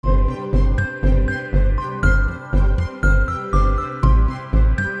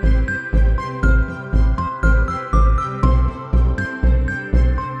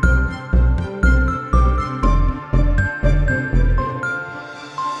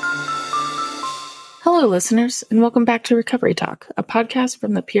Hello, listeners, and welcome back to Recovery Talk, a podcast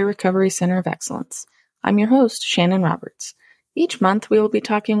from the Peer Recovery Center of Excellence. I'm your host, Shannon Roberts. Each month, we will be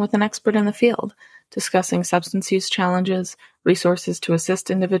talking with an expert in the field, discussing substance use challenges, resources to assist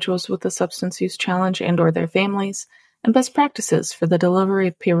individuals with a substance use challenge and/or their families, and best practices for the delivery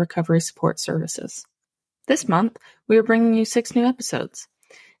of peer recovery support services. This month, we are bringing you 6 new episodes.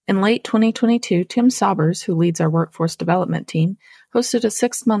 In late 2022, Tim Saubers, who leads our workforce development team, hosted a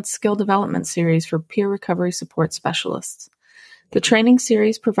 6-month skill development series for peer recovery support specialists. The training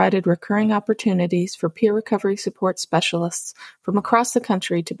series provided recurring opportunities for peer recovery support specialists from across the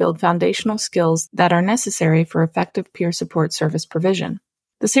country to build foundational skills that are necessary for effective peer support service provision.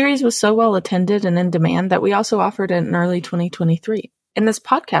 The series was so well attended and in demand that we also offered it in early 2023. In this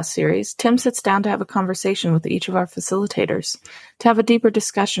podcast series, Tim sits down to have a conversation with each of our facilitators, to have a deeper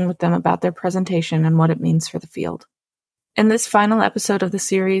discussion with them about their presentation and what it means for the field. In this final episode of the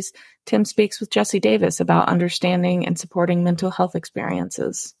series, Tim speaks with Jessi Davis about understanding and supporting mental health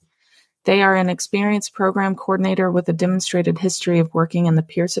experiences. They are an experienced program coordinator with a demonstrated history of working in the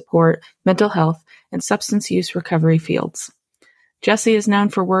peer support, mental health, and substance use recovery fields. Jessi is known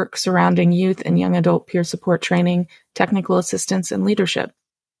for work surrounding youth and young adult peer support training, technical assistance, and leadership.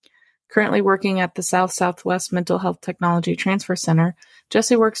 Currently working at the Southwest Mental Health Technology Transfer Center,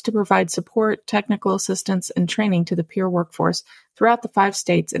 Jessi works to provide support, technical assistance, and training to the peer workforce throughout the 5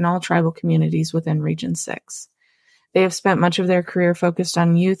 states and all tribal communities within Region 6. They have spent much of their career focused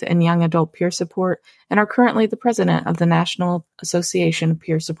on youth and young adult peer support and are currently the president of the National Association of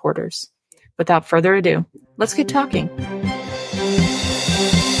Peer Supporters. Without further ado, let's get talking.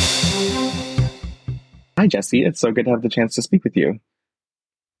 Hi, Jessi. It's so good to have the chance to speak with you.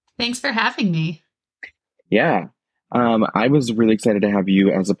 Thanks for having me. Yeah. I was really excited to have you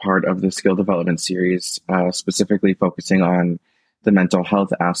as a part of the skill development series, specifically focusing on the mental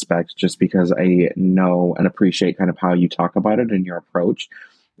health aspect, just because I know and appreciate kind of how you talk about it and your approach.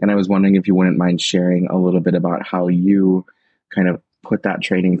 And I was wondering if you wouldn't mind sharing a little bit about how you kind of put that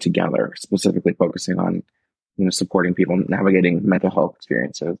training together, specifically focusing on, supporting people navigating mental health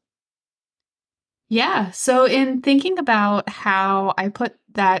experiences. Yeah. So in thinking about how I put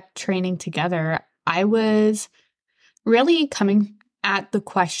that training together, I was really coming at the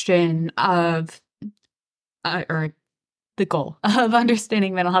question of, or the goal of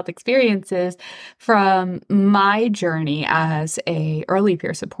understanding mental health experiences from my journey as a early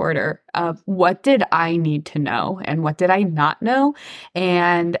peer supporter of what did I need to know and what did I not know,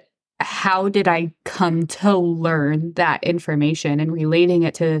 and how did I come to learn that information and relating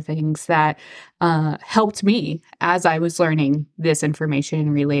it to the things that helped me as I was learning this information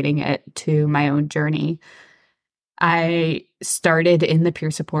and relating it to my own journey. I started in the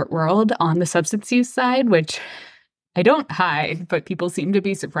peer support world on the substance use side, which I don't hide, but people seem to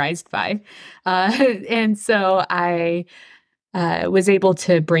be surprised by. And so I was able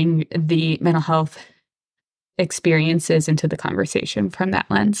to bring the mental health experiences into the conversation from that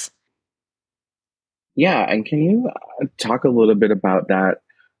lens. Yeah, and can you talk a little bit about that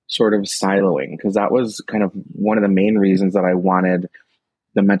sort of siloing? Because that was kind of one of the main reasons that I wanted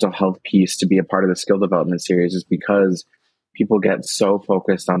the mental health piece to be a part of the skill development series, is because people get so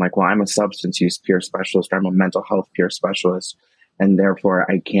focused on like, well, I'm a substance use peer specialist, or I'm a mental health peer specialist, and therefore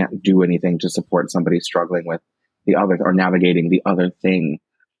I can't do anything to support somebody struggling with the other or navigating the other thing.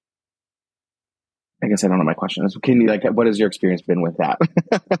 I guess I don't know my question. Can you what has your experience been with that?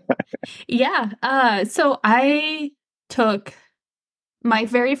 Yeah. So I took my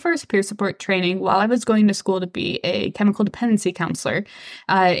very first peer support training while I was going to school to be a chemical dependency counselor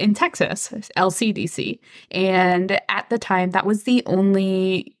in Texas, LCDC. And at the time, that was the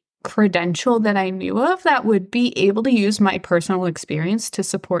only credential that I knew of that would be able to use my personal experience to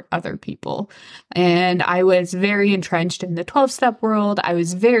support other people. And I was very entrenched in the 12-step world. I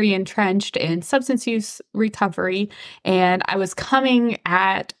was very entrenched in substance use recovery. And I was coming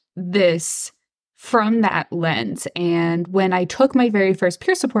at this from that lens. And when I took my very first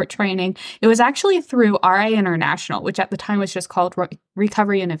peer support training, it was actually through RI International, which at the time was just called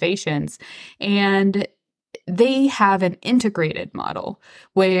Recovery Innovations. And they have an integrated model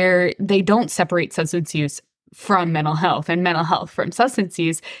where they don't separate substance use from mental health and mental health from substance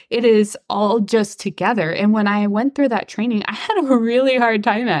use. It is all just together. And when I went through that training, I had a really hard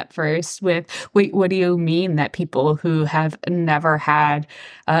time at first with, wait, what do you mean that people who have never had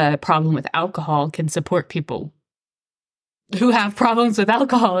a problem with alcohol can support people who have problems with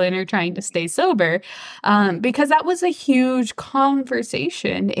alcohol and are trying to stay sober, because that was a huge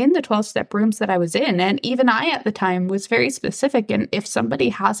conversation in the 12-step rooms that I was in. And even I at the time was very specific. And if somebody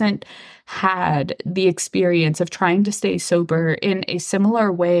hasn't had the experience of trying to stay sober in a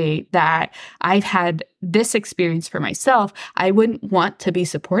similar way that I've had this experience for myself, I wouldn't want to be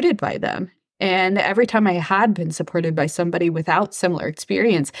supported by them. And every time I had been supported by somebody without similar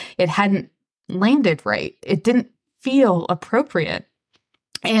experience, it hadn't landed right. It didn't feel appropriate.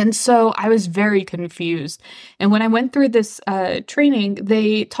 And so I was very confused. And when I went through this training,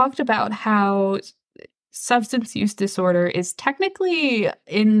 they talked about how substance use disorder is technically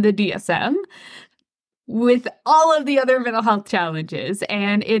in the DSM with all of the other mental health challenges,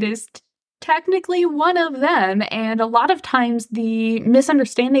 and it is technically one of them. And a lot of times the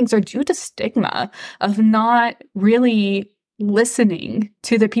misunderstandings are due to stigma of not really listening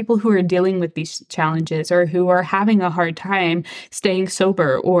to the people who are dealing with these challenges or who are having a hard time staying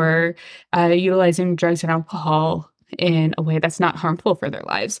sober or utilizing drugs and alcohol in a way that's not harmful for their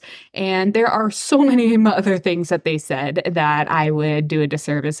lives. And there are so many other things that they said that I would do a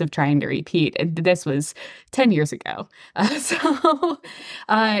disservice of trying to repeat. This was 10 years ago. So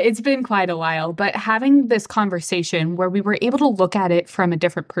it's been quite a while. But having this conversation where we were able to look at it from a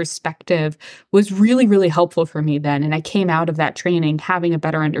different perspective was really, really helpful for me then. And I came out of that training having a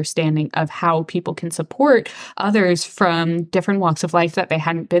better understanding of how people can support others from different walks of life that they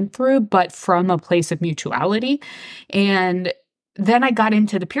hadn't been through, but from a place of mutuality. And then I got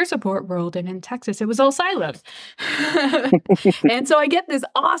into the peer support world, and in Texas, it was all silos. And so I get this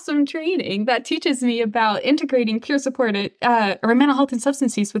awesome training that teaches me about integrating peer support or mental health and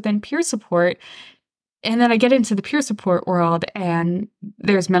substance use within peer support. And then I get into the peer support world, and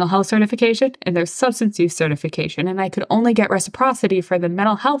there's mental health certification and there's substance use certification. And I could only get reciprocity for the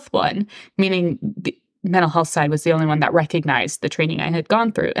mental health one, meaning the mental health side was the only one that recognized the training I had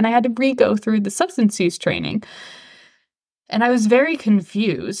gone through. And I had to re-go through the substance use training. And I was very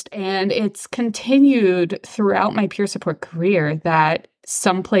confused, and it's continued throughout my peer support career that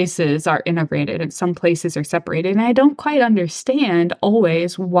some places are integrated and some places are separated. And I don't quite understand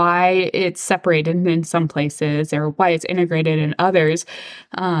always why it's separated in some places or why it's integrated in others.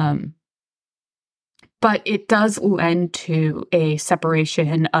 But it does lend to a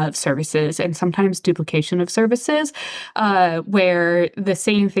separation of services and sometimes duplication of services, where the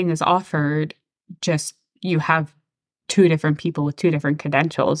same thing is offered, just you have two different people with two different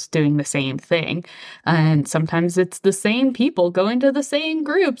credentials doing the same thing. And sometimes it's the same people going to the same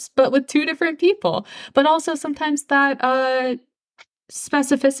groups, but with two different people. But also sometimes that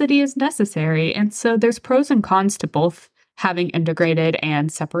specificity is necessary. And so there's pros and cons to both having integrated and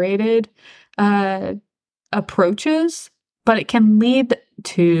separated approaches, but it can lead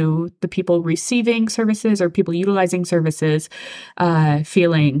to the people receiving services or people utilizing services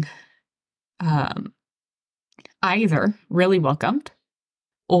feeling either really welcomed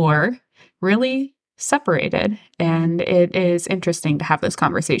or really separated. And it is interesting to have those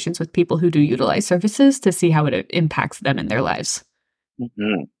conversations with people who do utilize services to see how it impacts them in their lives.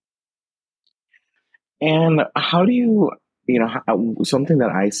 Mm-hmm. And how do you, something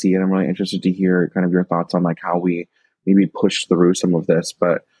that I see, and I'm really interested to hear kind of your thoughts on like how we maybe push through some of this.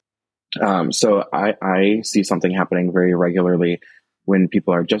 But so I see something happening very regularly when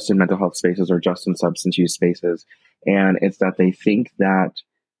people are just in mental health spaces or just in substance use spaces. And it's that they think that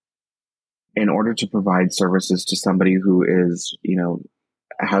in order to provide services to somebody who is,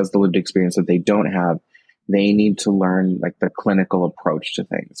 has the lived experience that they don't have, they need to learn like the clinical approach to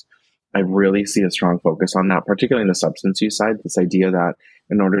things. I really see a strong focus on that, particularly in the substance use side, this idea that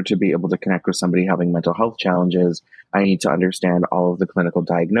in order to be able to connect with somebody having mental health challenges, I need to understand all of the clinical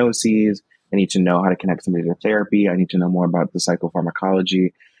diagnoses. I need to know how to connect somebody to therapy. I need to know more about the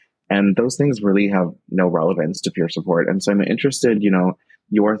psychopharmacology. And those things really have no relevance to peer support. And so I'm interested,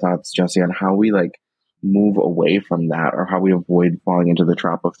 your thoughts, Jessi, on how we like move away from that, or how we avoid falling into the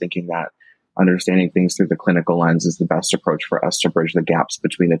trap of thinking that understanding things through the clinical lens is the best approach for us to bridge the gaps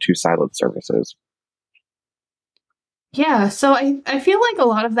between the two siloed services. Yeah, so I feel like a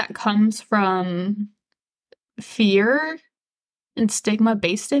lot of that comes from fear and stigma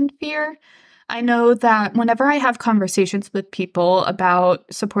based in fear. I know that whenever I have conversations with people about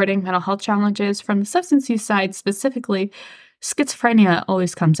supporting mental health challenges from the substance use side specifically, schizophrenia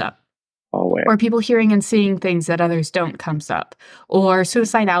always comes up. Always. Or people hearing and seeing things that others don't comes up, or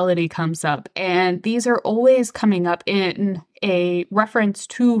suicidality comes up. And these are always coming up in a reference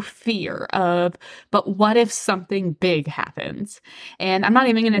to fear of, but what if something big happens? And I'm not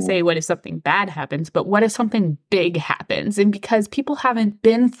even going to say what if something bad happens, but what if something big happens? And because people haven't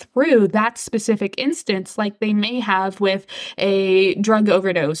been through that specific instance, like they may have with a drug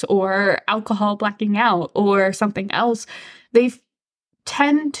overdose or alcohol blacking out or something else, they've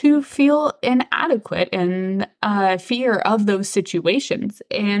tend to feel inadequate and fear of those situations.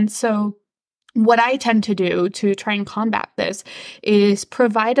 And so what I tend to do to try and combat this is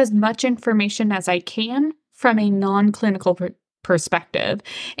provide as much information as I can from a non-clinical perspective.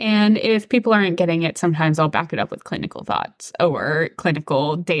 And if people aren't getting it, sometimes I'll back it up with clinical thoughts or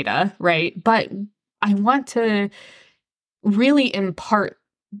clinical data, right? But I want to really impart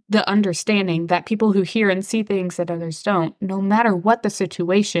the understanding that people who hear and see things that others don't, no matter what the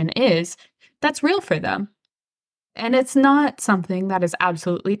situation is, that's real for them. And it's not something that is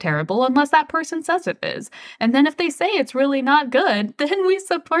absolutely terrible unless that person says it is. And then if they say it's really not good, then we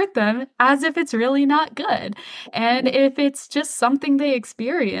support them as if it's really not good. And if it's just something they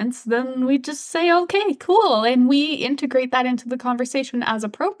experience, then we just say, okay, cool. And we integrate that into the conversation as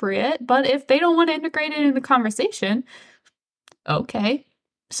appropriate. But if they don't want to integrate it in the conversation, okay.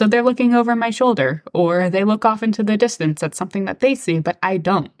 So they're looking over my shoulder, or they look off into the distance at something that they see, but I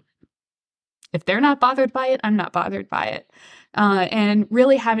don't. If they're not bothered by it, I'm not bothered by it. And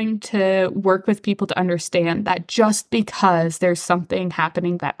really having to work with people to understand that just because there's something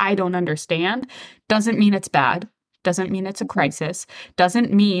happening that I don't understand doesn't mean it's bad, doesn't mean it's a crisis,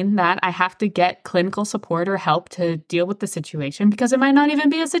 doesn't mean that I have to get clinical support or help to deal with the situation, because it might not even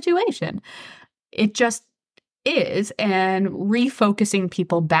be a situation. It just is, and refocusing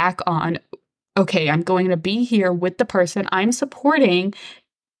people back on, okay, I'm going to be here with the person I'm supporting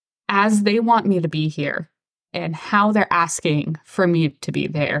as they want me to be here and how they're asking for me to be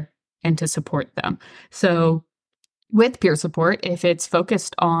there and to support them. So with peer support, if it's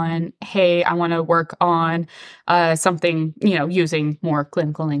focused on, hey, I want to work on something, using more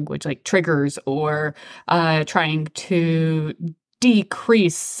clinical language like triggers, or trying to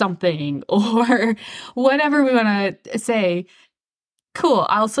decrease something, or whatever we want to say, cool,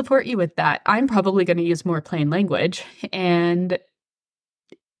 I'll support you with that. I'm probably going to use more plain language. And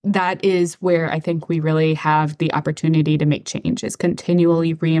that is where I think we really have the opportunity to make change, is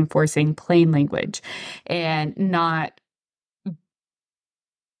continually reinforcing plain language and not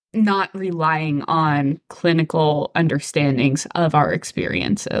relying on clinical understandings of our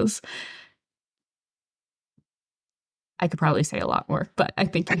experiences. I could probably say a lot more, but I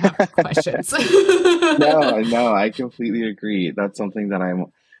think you have questions. No, I completely agree. That's something that I'm,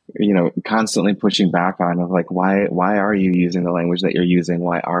 constantly pushing back on, of like, why are you using the language that you're using?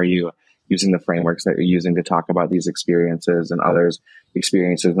 Why are you using the frameworks that you're using to talk about these experiences and others'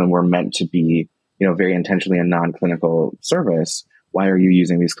 experiences when we're meant to be, very intentionally a non-clinical service? Why are you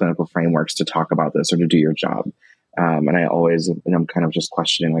using these clinical frameworks to talk about this or to do your job? And I always, I'm kind of just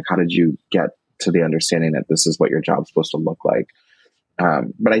questioning, like, how did you get to the understanding that this is what your job's supposed to look like?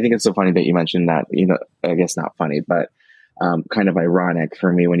 But I think it's so funny that you mentioned that, I guess not funny, but kind of ironic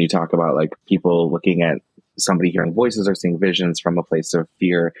for me when you talk about like people looking at somebody hearing voices or seeing visions from a place of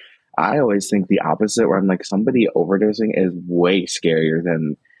fear. I always think the opposite, where I'm like, somebody overdosing is way scarier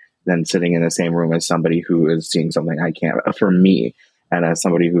than sitting in the same room as somebody who is seeing something I can't, for me. And as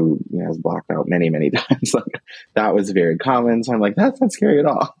somebody who has blacked out many, many times, like, that was very common. So I'm like, that's not scary at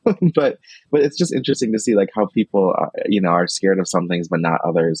all. but it's just interesting to see like how people, are scared of some things, but not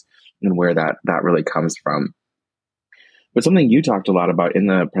others, and where that really comes from. But something you talked a lot about in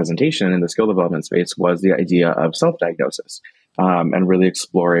the presentation in the skill development space was the idea of self-diagnosis, and really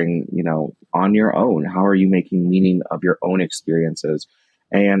exploring, on your own, how are you making meaning of your own experiences?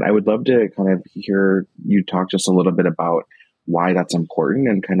 And I would love to kind of hear you talk just a little bit about why that's important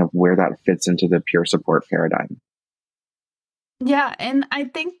and kind of where that fits into the peer support paradigm. Yeah, and I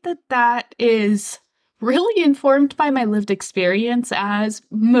think that is really informed by my lived experience, as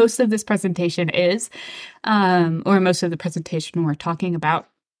most of this presentation is, or most of the presentation we're talking about.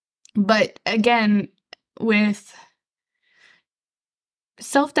 But again, with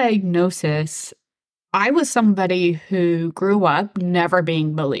self-diagnosis, I was somebody who grew up never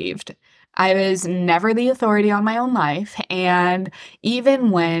being believed. I was never the authority on my own life. And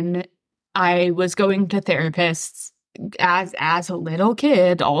even when I was going to therapists as a little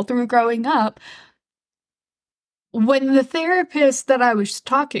kid, all through growing up, when the therapist that I was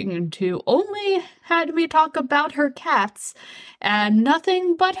talking to only had me talk about her cats and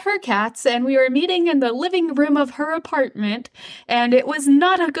nothing but her cats, and we were meeting in the living room of her apartment, and it was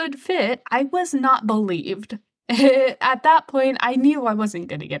not a good fit, I was not believed. At that point, I knew I wasn't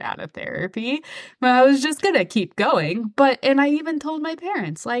going to get out of therapy. I was just going to keep going. And I even told my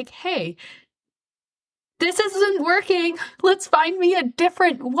parents, like, hey, this isn't working. Let's find me a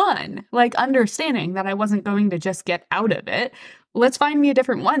different one. Like, understanding that I wasn't going to just get out of it. Let's find me a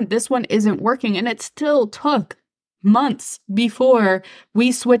different one. This one isn't working. And it still took months before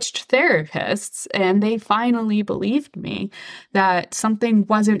we switched therapists. And they finally believed me that something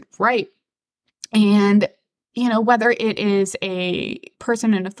wasn't right. And whether it is a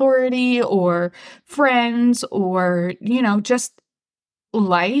person in authority or friends or, just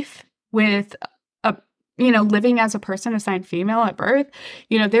life with living as a person assigned female at birth,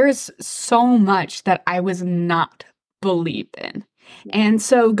 there is so much that I was not believed in. And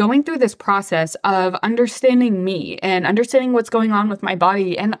so going through this process of understanding me and understanding what's going on with my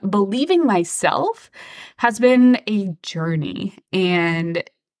body and believing myself has been a journey. And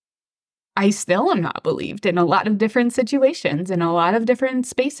I still am not believed in a lot of different situations, in a lot of different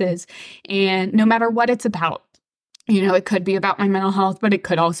spaces. And no matter what it's about, it could be about my mental health, but it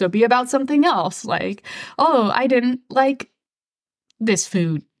could also be about something else. Like, oh, I didn't like this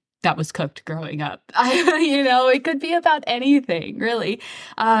food that was cooked growing up. It could be about anything, really.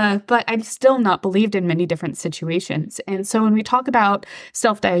 But I'm still not believed in many different situations. And so when we talk about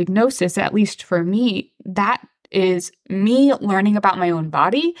self-diagnosis, at least for me, that is me learning about my own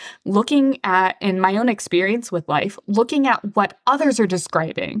body, looking at, in my own experience with life, looking at what others are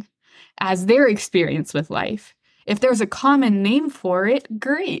describing as their experience with life. If there's a common name for it,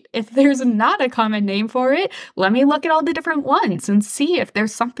 great. If there's not a common name for it, let me look at all the different ones and see if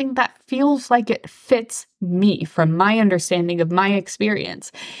there's something that feels like it fits me from my understanding of my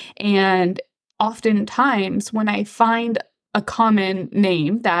experience. And oftentimes when I find a common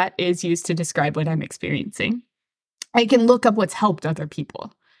name that is used to describe what I'm experiencing, I can look up what's helped other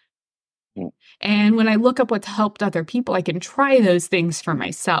people. And when I look up what's helped other people, I can try those things for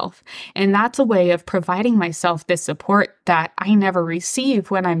myself. And that's a way of providing myself this support that I never receive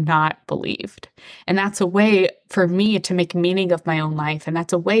when I'm not believed. And that's a way for me to make meaning of my own life. And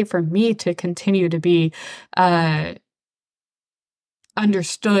that's a way for me to continue to be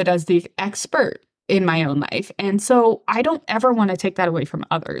understood as the expert in my own life. And so I don't ever want to take that away from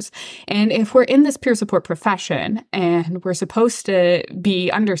others. And if we're in this peer support profession and we're supposed to be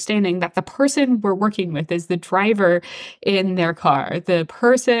understanding that the person we're working with is the driver in their car, the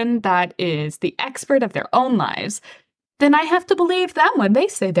person that is the expert of their own lives, then I have to believe them when they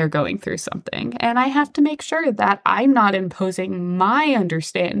say they're going through something. And I have to make sure that I'm not imposing my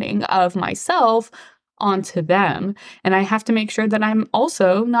understanding of myself onto them. And I have to make sure that I'm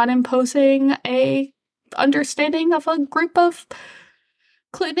also not imposing a understanding of a group of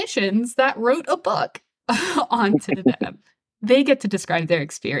clinicians that wrote a book onto them. They get to describe their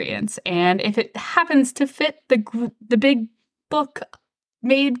experience. And if it happens to fit the big book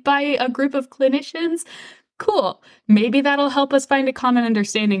made by a group of clinicians, cool. Maybe that'll help us find a common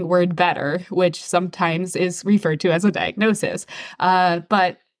understanding word better, which sometimes is referred to as a diagnosis.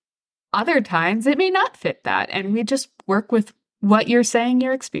 But other times it may not fit that. And we just work with what you're saying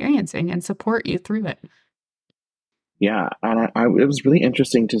you're experiencing and support you through it. Yeah. And it was really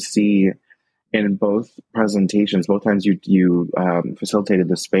interesting to see in both presentations, both times you facilitated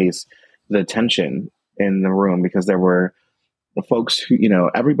the space, the tension in the room, because there were the folks who,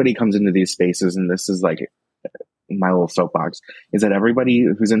 everybody comes into these spaces, and this is like my little soapbox, is that everybody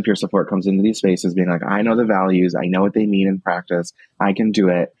who's in peer support comes into these spaces being like, I know the values, I know what they mean in practice, I can do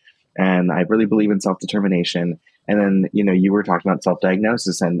it. And I really believe in self-determination. And then, you were talking about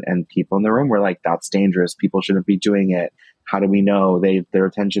self-diagnosis, and people in the room were like, that's dangerous. People shouldn't be doing it. How do we know? They're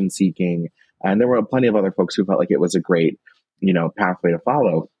attention seeking. And there were plenty of other folks who felt like it was a great, pathway to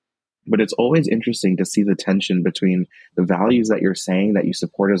follow. But it's always interesting to see the tension between the values that you're saying that you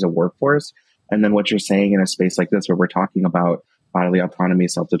support as a workforce, and then what you're saying in a space like this, where we're talking about bodily autonomy,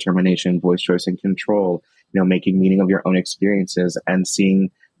 self-determination, voice, choice, and control, making meaning of your own experiences, and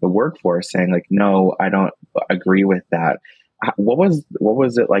seeing the workforce saying like, no, I don't agree with that. What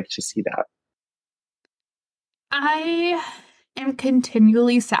was it like to see that? I am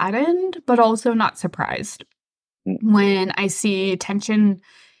continually saddened, but also not surprised when I see tension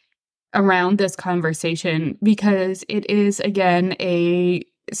around this conversation, because it is, again, a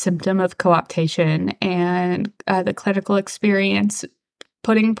symptom of co-optation and the clinical experience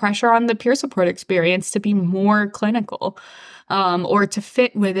putting pressure on the peer support experience to be more clinical, or to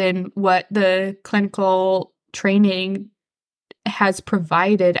fit within what the clinical training has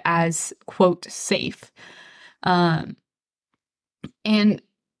provided as, quote, safe. And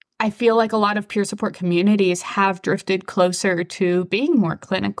I feel like a lot of peer support communities have drifted closer to being more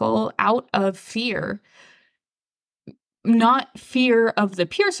clinical out of fear. Not fear of the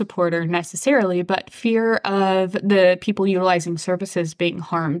peer supporter necessarily, but fear of the people utilizing services being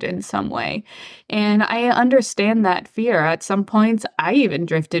harmed in some way. And I understand that fear. At some points, I even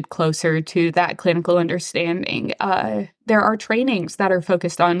drifted closer to that clinical understanding. There are trainings that are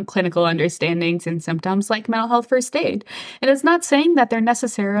focused on clinical understandings and symptoms like mental health first aid. And it's not saying that they're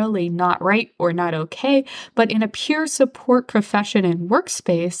necessarily not right or not okay, but in a peer support profession and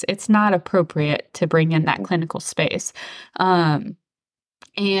workspace, it's not appropriate to bring in that clinical space.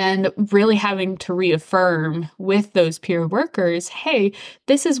 And really having to reaffirm with those peer workers, hey,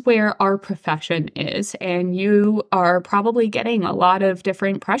 this is where our profession is. And you are probably getting a lot of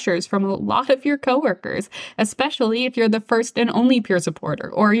different pressures from a lot of your coworkers, especially if you're the first and only peer supporter,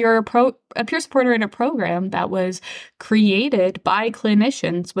 or you're a peer supporter in a program that was created by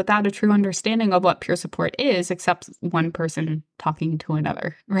clinicians without a true understanding of what peer support is, except one person talking to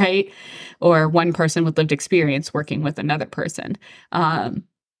another, right? Or one person with lived experience working with another person.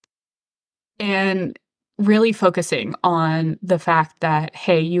 And really focusing on the fact that,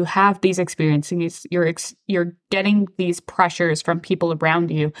 hey, you have these experiences, you're getting these pressures from people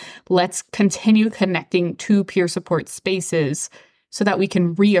around you. Let's continue connecting to peer support spaces so that we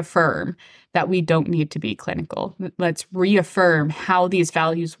can reaffirm that we don't need to be clinical. Let's reaffirm how these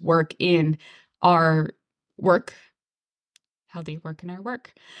values work in our work, how they work in our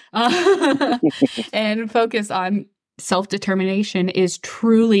work, and focus on self-determination is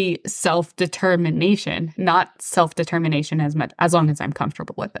truly self-determination, not self-determination as long as I'm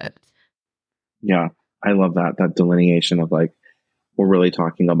comfortable with it. Yeah, I love that delineation of like, we're really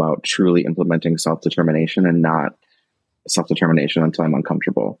talking about truly implementing self-determination and not self-determination until I'm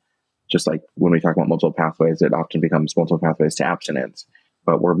uncomfortable. Just like when we talk about multiple pathways, it often becomes multiple pathways to abstinence,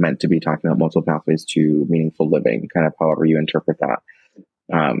 but we're meant to be talking about multiple pathways to meaningful living, kind of however you interpret that.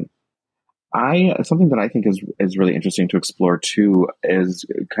 Something that I think is really interesting to explore too is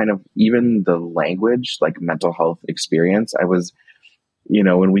kind of even the language, like mental health experience. I was,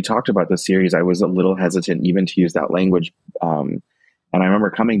 when we talked about the series, I was a little hesitant even to use that language. And I remember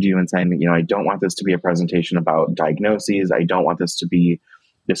coming to you and saying, I don't want this to be a presentation about diagnoses. I don't want this to be,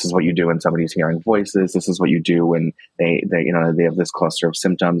 this is what you do when somebody's hearing voices. This is what you do when they have this cluster of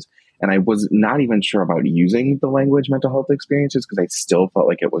symptoms. And I was not even sure about using the language mental health experiences because I still felt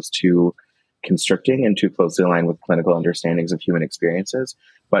like it was too constricting and too closely aligned with clinical understandings of human experiences.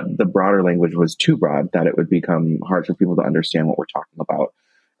 But the broader language was too broad that it would become hard for people to understand what we're talking about.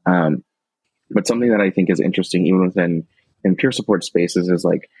 But something that I think is interesting, even within in peer support spaces, is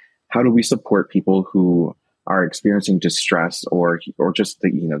like, how do we support people who are experiencing distress or just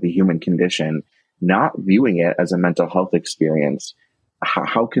the human condition, not viewing it as a mental health experience?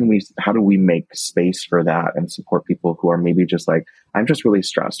 How do we make space for that and support people who are maybe just like, I'm just really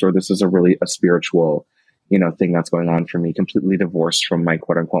stressed, or this is a spiritual, thing that's going on for me, completely divorced from my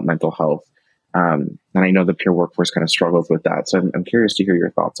quote unquote mental health. And I know the peer workforce kind of struggles with that. So I'm curious to hear your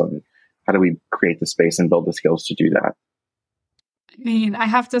thoughts on how do we create the space and build the skills to do that? I mean, I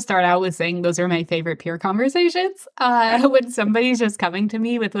have to start out with saying those are my favorite peer conversations. When somebody's just coming to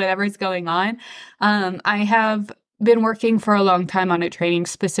me with whatever's going on. I have been working for a long time on a training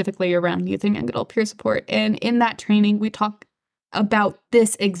specifically around youth and young adult peer support. And in that training, we talk about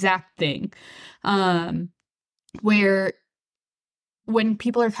this exact thing, where when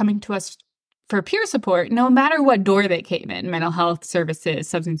people are coming to us for peer support, no matter what door they came in, mental health services,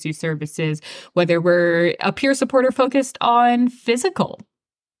 substance use services, whether we're a peer supporter focused on physical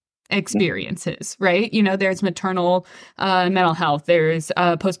experiences, right? There's maternal mental health, there's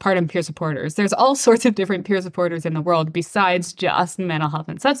postpartum peer supporters, there's all sorts of different peer supporters in the world besides just mental health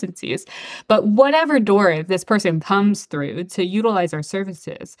and substance use. But whatever door this person comes through to utilize our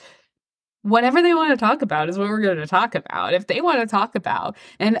services, whatever they want to talk about is what we're going to talk about. If they want to talk about,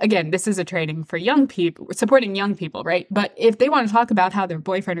 and again, this is a training for young people, supporting young people, right? But if they want to talk about how their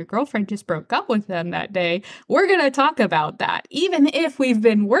boyfriend or girlfriend just broke up with them that day, we're going to talk about that, even if we've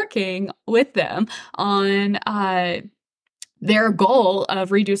been working with them on their goal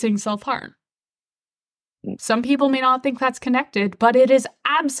of reducing self-harm. Some people may not think that's connected, but it is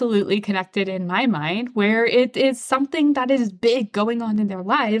absolutely connected in my mind, where it is something that is big going on in their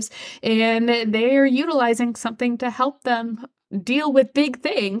lives, and they're utilizing something to help them deal with big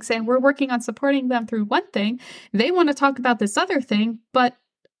things, and we're working on supporting them through one thing. They want to talk about this other thing, but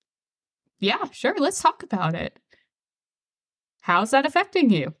yeah, sure, let's talk about it. How's that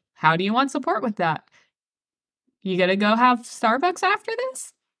affecting you? How do you want support with that? You gonna go have Starbucks after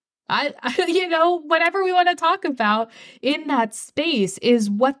this? Whatever we want to talk about in that space is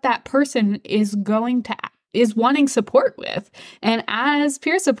what that person is wanting support with. And as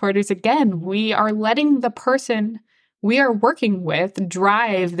peer supporters, again, we are letting the person we are working with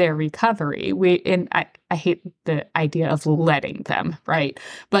drive their recovery. I hate the idea of letting them, right?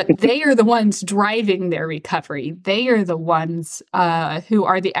 But they are the ones driving their recovery. They are the ones who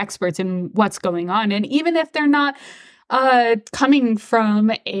are the experts in what's going on. And even if they're not coming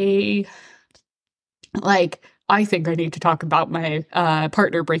from a, like, I think I need to talk about my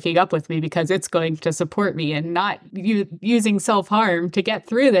partner breaking up with me because it's going to support me and not using self-harm to get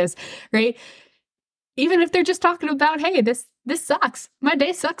through this, right? Even if they're just talking about, hey, this sucks. My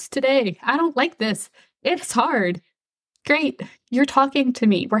day sucks today. I don't like this. It's hard. Great. You're talking to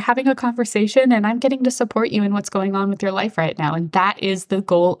me. We're having a conversation and I'm getting to support you in what's going on with your life right now. And that is the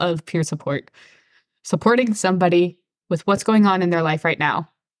goal of peer support. Supporting somebody with what's going on in their life right now,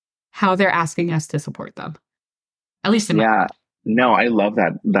 how they're asking us to support them. At least in my No, I love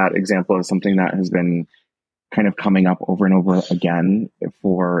that example is something that has been kind of coming up over and over again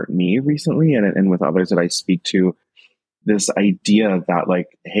for me recently and with others that I speak to. This idea that like,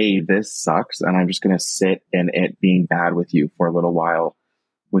 hey, this sucks and I'm just going to sit in it being bad with you for a little while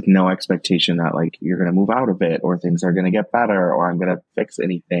with no expectation that like you're going to move out of it or things are going to get better or I'm going to fix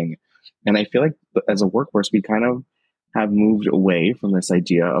anything. And I feel like as a workforce, we kind of have moved away from this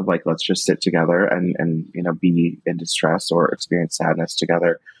idea of like, let's just sit together and be in distress or experience sadness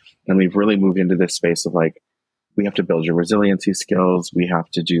together. And we've really moved into this space of like, we have to build your resiliency skills. We have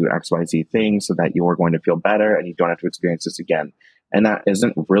to do XYZ things so that you're going to feel better and you don't have to experience this again. And that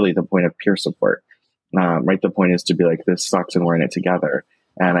isn't really the point of peer support, right? The point is to be like, this sucks and we're in it together.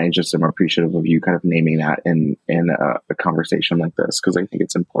 And I just am appreciative of you kind of naming that in a conversation like this, because I think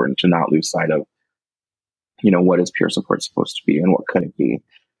it's important to not lose sight of, what is peer support supposed to be and what could it be?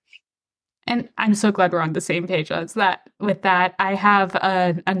 And I'm so glad we're on the same page as that. With that, I have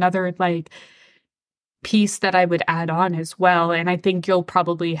another piece that I would add on as well. And I think you'll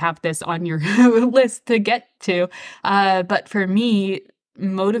probably have this on your list to get to. But for me,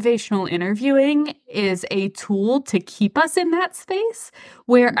 motivational interviewing is a tool to keep us in that space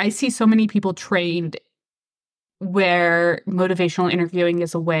where I see so many people trained where motivational interviewing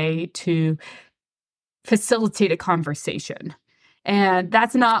is a way to facilitate a conversation. And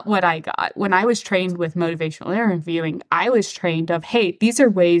that's not what I got. When I was trained with motivational interviewing, I was trained of, hey, these are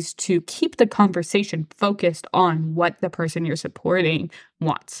ways to keep the conversation focused on what the person you're supporting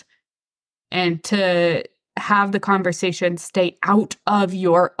wants. And to have the conversation stay out of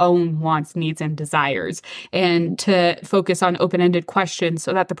your own wants, needs, and desires, and to focus on open-ended questions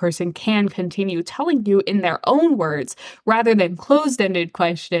so that the person can continue telling you in their own words rather than closed-ended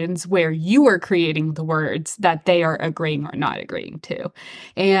questions where you are creating the words that they are agreeing or not agreeing to.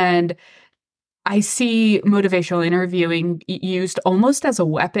 And I see motivational interviewing used almost as a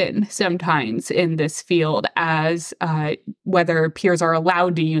weapon sometimes in this field, as whether peers are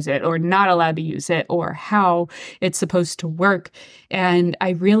allowed to use it or not allowed to use it or how it's supposed to work. And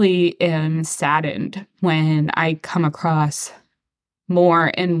I really am saddened when I come across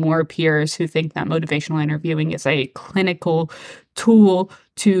more and more peers who think that motivational interviewing is a clinical tool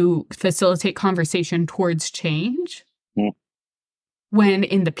to facilitate conversation towards change. Mm. When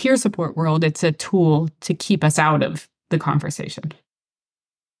in the peer support world, it's a tool to keep us out of the conversation.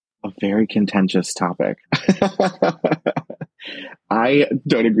 A very contentious topic. I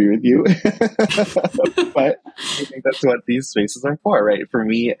don't agree with you, but I think that's what these spaces are for, right? For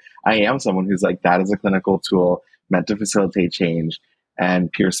me, I am someone who's like, that is a clinical tool meant to facilitate change,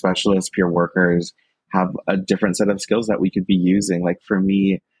 and peer specialists, peer workers have a different set of skills that we could be using. Like for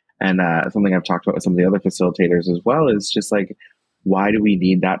me, and something I've talked about with some of the other facilitators as well, is just like, why do we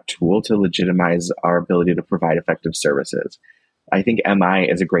need that tool to legitimize our ability to provide effective services? I think MI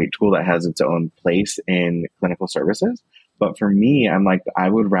is a great tool that has its own place in clinical services. But for me, I'm like, I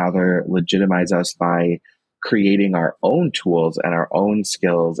would rather legitimize us by creating our own tools and our own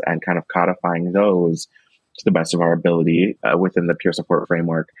skills and kind of codifying those to the best of our ability within the peer support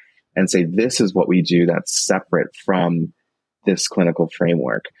framework and say, this is what we do that's separate from this clinical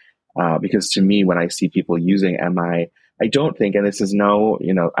framework. Because to me, when I see people using MI, I don't think, and this is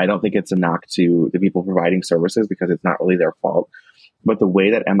I don't think it's a knock to the people providing services because it's not really their fault. But the way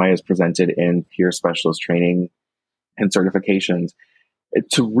that MI is presented in peer specialist training and certifications,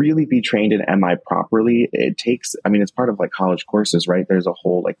 to really be trained in MI properly, it takes, it's part of like college courses, right? There's a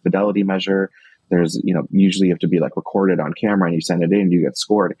whole like fidelity measure. There's, usually you have to be like recorded on camera and you send it in, you get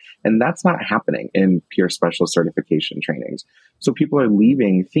scored. And that's not happening in peer specialist certification trainings. So people are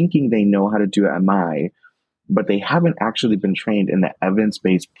leaving thinking they know how to do MI, but they haven't actually been trained in the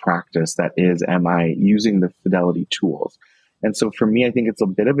evidence-based practice that is MI using the fidelity tools. And so for me, I think it's a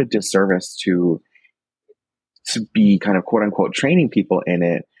bit of a disservice to be kind of quote unquote training people in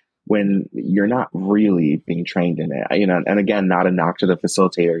it when you're not really being trained in it. And again, not a knock to the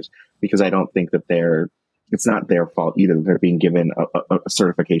facilitators, because I don't think that it's not their fault either. They're being given a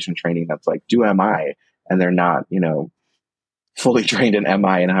certification training that's like, do MI, and they're not, fully trained in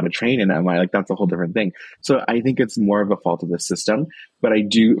MI and how to train in MI. Like, that's a whole different thing. So I think it's more of a fault of the system. But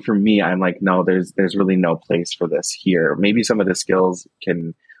for me, I'm like, no, there's really no place for this here. Maybe some of the skills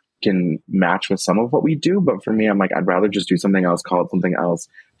can match with some of what we do. But for me, I'm like, I'd rather just do something else, call it something else,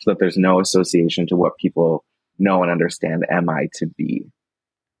 so that there's no association to what people know and understand MI to be.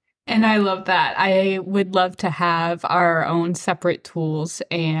 And I love that. I would love to have our own separate tools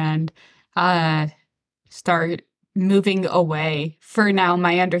and start moving away. For now,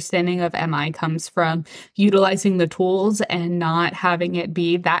 my understanding of MI comes from utilizing the tools and not having it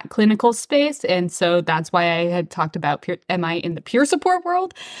be that clinical space. And so that's why I had talked about MI in the peer support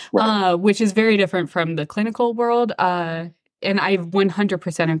world, right. Which is very different from the clinical world. And I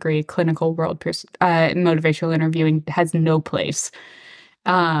 100% agree, clinical world motivational interviewing has no place.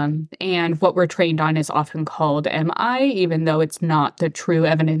 And what we're trained on is often called MI, even though it's not the true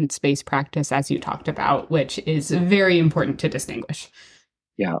evidence-based practice as you talked about, which is very important to distinguish.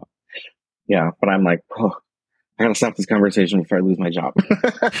 Yeah. Yeah. But I'm like, I gotta stop this conversation before I lose my job.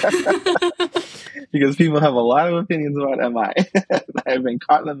 Because people have a lot of opinions about MI. I've been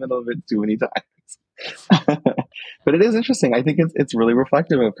caught in the middle of it too many times. But it is interesting. I think it's really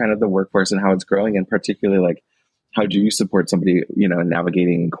reflective of kind of the workforce and how it's growing, and particularly like, how do you support somebody,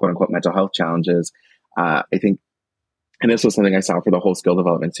 navigating quote unquote mental health challenges? I think, and this was something I saw for the whole skill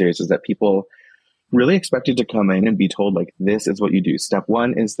development series, is that people really expected to come in and be told, like, this is what you do. Step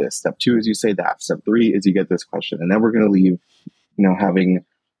 1 is this. Step 2 is you say that. Step 3 is you get this question. And then we're going to leave, having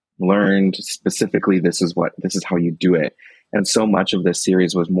learned specifically, this is how you do it. And so much of this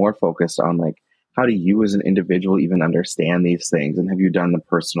series was more focused on like, how do you as an individual even understand these things? And have you done the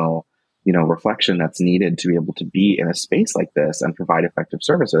personal reflection that's needed to be able to be in a space like this and provide effective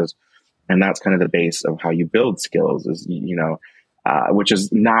services? And that's kind of the base of how you build skills, is, which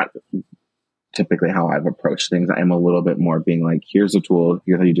is not typically how I've approached things. I am a little bit more being like, here's a tool,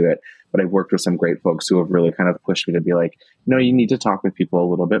 here's how you do it. But I've worked with some great folks who have really kind of pushed me to be like, you need to talk with people a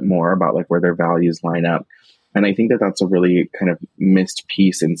little bit more about like where their values line up. And I think that that's a really kind of missed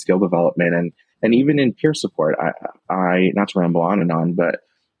piece in skill development and even in peer support. I not to ramble on and on, but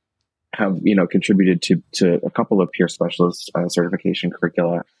have contributed to a couple of peer specialist certification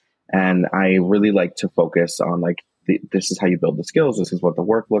curricula, and I really like to focus on like this is how you build the skills, this is what the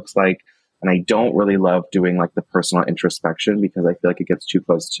work looks like. And I don't really love doing like the personal introspection, because I feel like it gets too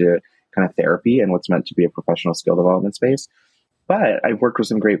close to kind of therapy and what's meant to be a professional skill development space. But I've worked with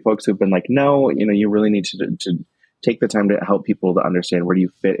some great folks who've been like, no, you really need to take the time to help people to understand where do you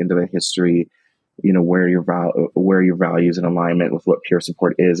fit into the history, where your values in alignment with what peer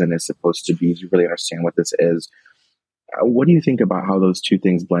support is and is supposed to be, to really understand what this is. What do you think about how those two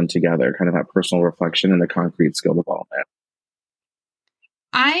things blend together, kind of that personal reflection and the concrete skill development?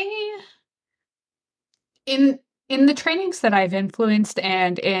 In the trainings that I've influenced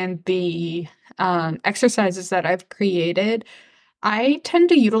and in the exercises that I've created, I tend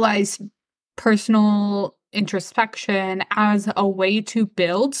to utilize personal introspection as a way to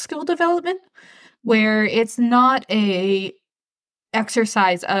build skill development, where it's not a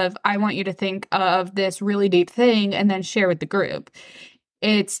exercise of, I want you to think of this really deep thing and then share with the group.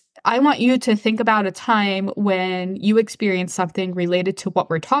 It's, I want you to think about a time when you experienced something related to what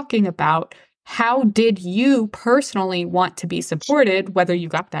we're talking about. How did you personally want to be supported, whether you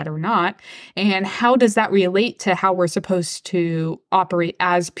got that or not? And how does that relate to how we're supposed to operate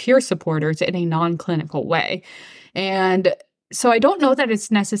as peer supporters in a non-clinical way? And so I don't know that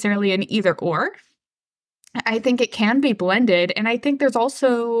it's necessarily an either or. I think it can be blended. And I think there's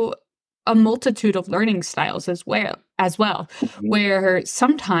also a multitude of learning styles as well, Mm-hmm. where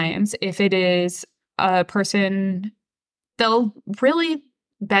sometimes if it is a person, they'll really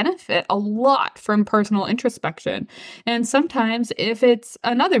benefit a lot from personal introspection. And sometimes if it's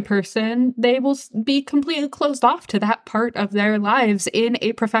another person, they will be completely closed off to that part of their lives in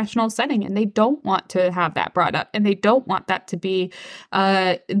a professional setting. And they don't want to have that brought up. And they don't want that to be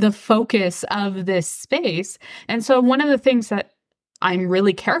the focus of this space. And so one of the things that I'm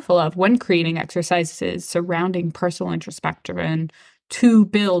really careful of when creating exercises surrounding personal introspection to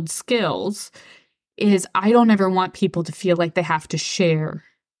build skills is I don't ever want people to feel like they have to share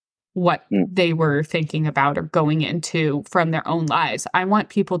what they were thinking about or going into from their own lives. I want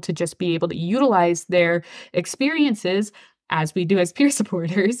people to just be able to utilize their experiences, as we do as peer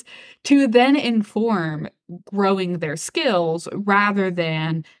supporters, to then inform growing their skills rather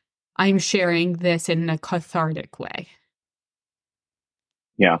than I'm sharing this in a cathartic way.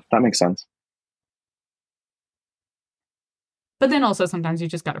 Yeah, that makes sense. But then also sometimes you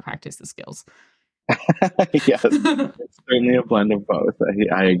just got to practice the skills. Yes, it's certainly a blend of both.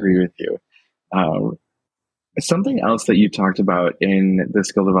 I agree with you. Something else that you talked about in the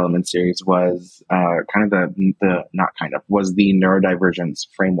skill development series was was the neurodivergence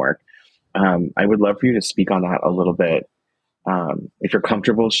framework. I would love for you to speak on that a little bit. If you're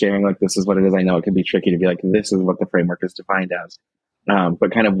comfortable sharing, like, this is what it is. I know it can be tricky to be like, this is what the framework is defined as,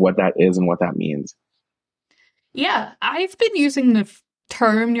 but kind of what that is and what that means. Yeah, I've been using the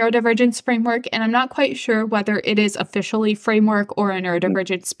term neurodivergence framework, and I'm not quite sure whether it is officially framework or a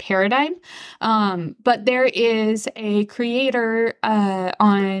neurodivergence paradigm. But there is a creator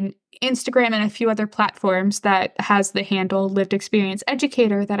on Instagram and a few other platforms that has the handle Lived Experience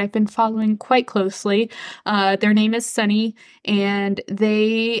Educator that I've been following quite closely. Their name is Sunny, and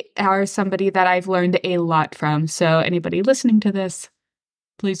they are somebody that I've learned a lot from. So anybody listening to this,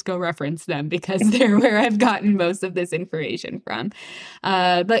 please go reference them because they're where I've gotten most of this information from.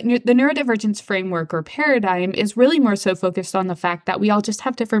 But the neurodivergence framework or paradigm is really more so focused on the fact that we all just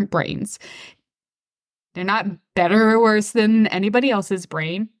have different brains. They're not better or worse than anybody else's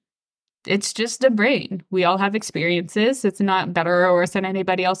brain. It's just a brain. We all have experiences. It's not better or worse than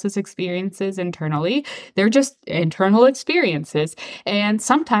anybody else's experiences internally. They're just internal experiences. And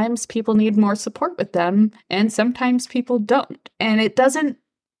sometimes people need more support with them, and sometimes people don't. And it doesn't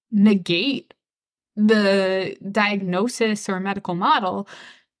negate the diagnosis or medical model.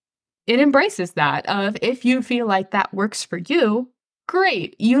 It embraces that of, if you feel like that works for you,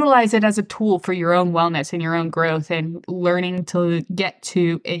 great. Utilize it as a tool for your own wellness and your own growth and learning to get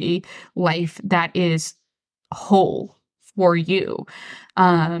to a life that is whole for you.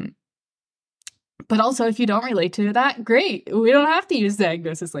 But also, if you don't relate to that, great. We don't have to use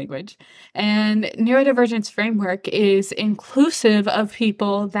diagnosis language. And neurodivergence framework is inclusive of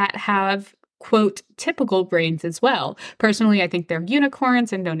people that have, quote, typical brains as well. Personally, I think they're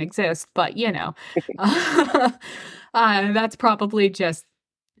unicorns and don't exist, but that's probably just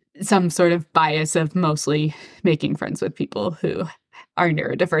some sort of bias of mostly making friends with people who are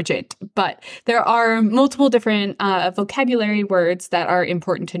neurodivergent. But there are multiple different vocabulary words that are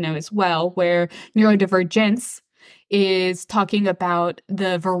important to know as well, where neurodivergence is talking about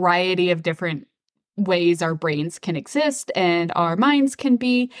the variety of different ways our brains can exist and our minds can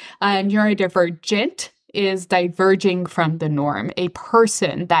be. Neurodivergent is diverging from the norm. A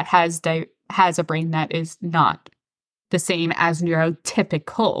person that has a brain that is not the same as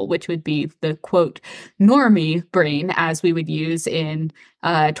neurotypical, which would be the, quote, normie brain, as we would use in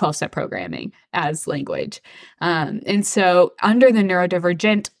 12-step programming as language. And so under the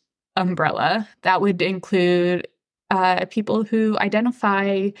neurodivergent umbrella, that would include people who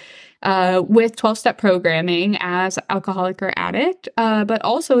identify with 12-step programming as alcoholic or addict, but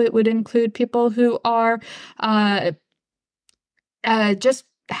also it would include people who are just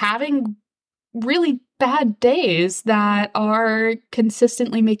having really bad days that are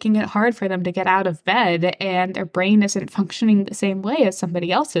consistently making it hard for them to get out of bed, and their brain isn't functioning the same way as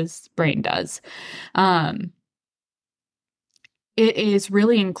somebody else's brain does. It is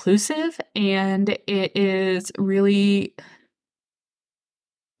really inclusive, and it is really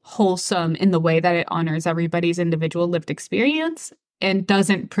wholesome in the way that it honors everybody's individual lived experience and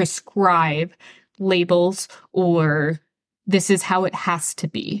doesn't prescribe labels or this is how it has to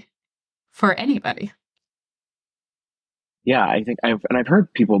be for anybody. Yeah, I think I've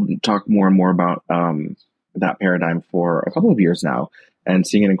heard people talk more and more about that paradigm for a couple of years now, and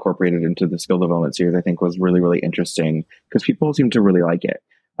seeing it incorporated into the skill development series, I think was really, really interesting because people seem to really like it.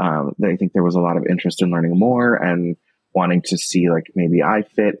 I think there was a lot of interest in learning more and wanting to see, like, maybe I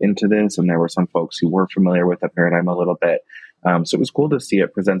fit into this. And there were some folks who were familiar with the paradigm a little bit. So it was cool to see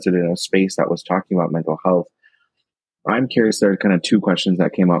it presented in a space that was talking about mental health. I'm curious, there are kind of two questions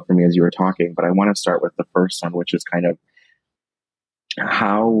that came up for me as you were talking, but I want to start with the first one, which is kind of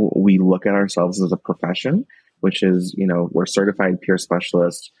how we look at ourselves as a profession, which is, we're certified peer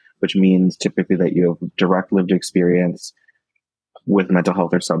specialists, which means typically that you have direct lived experience with mental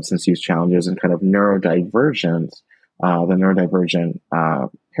health or substance use challenges, and kind of neurodivergence. The neurodivergent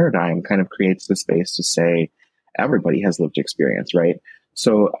paradigm kind of creates the space to say everybody has lived experience, right?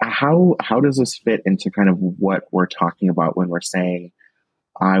 So how does this fit into kind of what we're talking about when we're saying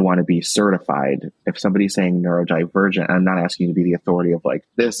I want to be certified. If somebody's saying neurodivergent, I'm not asking you to be the authority of like,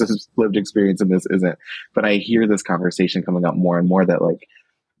 this is lived experience and this isn't. But I hear this conversation coming up more and more that like,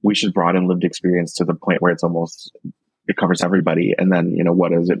 we should broaden lived experience to the point where it covers everybody. And then,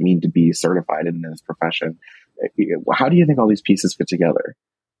 what does it mean to be certified in this profession? How do you think all these pieces fit together?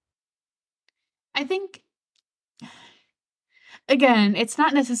 I think, again, it's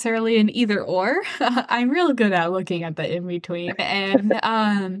not necessarily an either or. I'm real good at looking at the in between.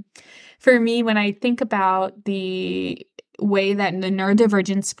 And for me, when I think about the way that the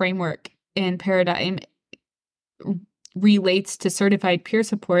neurodivergence framework and paradigm relates to certified peer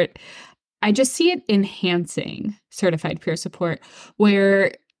support, I just see it enhancing certified peer support,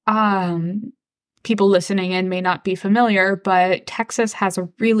 where people listening in may not be familiar, but Texas has a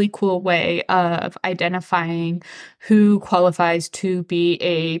really cool way of identifying who qualifies to be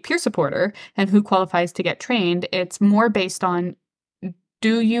a peer supporter and who qualifies to get trained. It's more based on,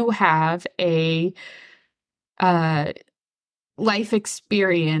 do you have a life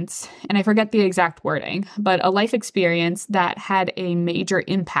experience, and I forget the exact wording, but a life experience that had a major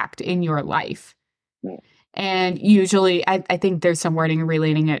impact in your life. Yeah. And usually, I think there's some wording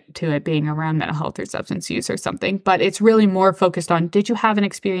relating it to it being around mental health or substance use or something, but it's really more focused on, did you have an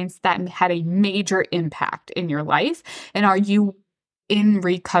experience that had a major impact in your life? And are you in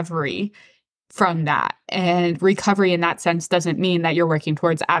recovery from that? And recovery in that sense doesn't mean that you're working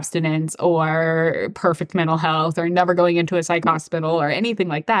towards abstinence or perfect mental health or never going into a psych hospital or anything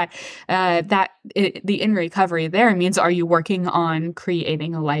like that. The in recovery there means, are you working on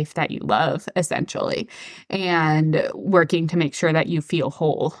creating a life that you love, essentially, and working to make sure that you feel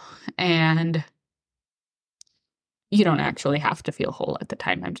whole? And you don't actually have to feel whole at the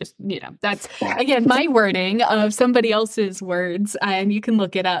time. I'm just, that's, again, my wording of somebody else's words, and you can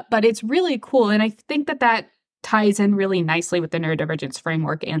look it up. But it's really cool. And I think that ties in really nicely with the neurodivergence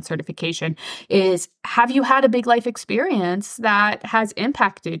framework and certification is, have you had a big life experience that has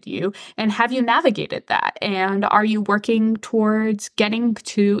impacted you? And have you navigated that? And are you working towards getting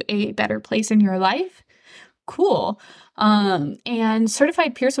to a better place in your life? Cool. And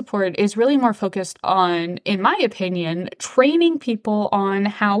certified peer support is really more focused on, in my opinion, training people on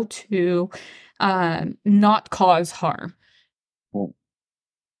how to not cause harm.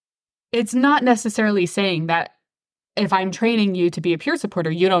 It's not necessarily saying that if I'm training you to be a peer supporter,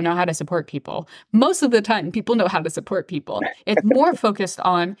 you don't know how to support people. Most of the time, people know how to support people. It's more focused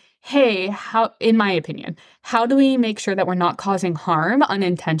on, hey, how, in my opinion, how do we make sure that we're not causing harm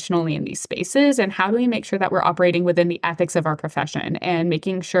unintentionally in these spaces? And how do we make sure that we're operating within the ethics of our profession and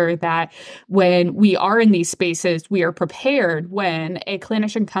making sure that when we are in these spaces, we are prepared when a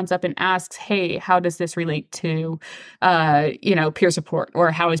clinician comes up and asks, hey, how does this relate to, peer support?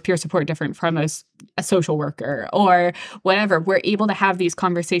 Or how is peer support different from a social worker or whatever? We're able to have these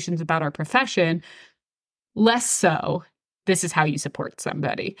conversations about our profession, less so, this is how you support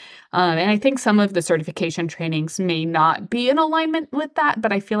somebody. And I think some of the certification trainings may not be in alignment with that,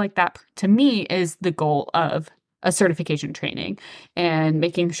 but I feel like that, to me, is the goal of a certification training, and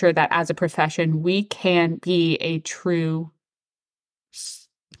making sure that as a profession, we can be a true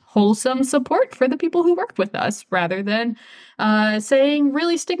wholesome support for the people who work with us, rather than saying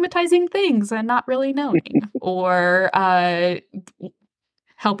really stigmatizing things and not really knowing, or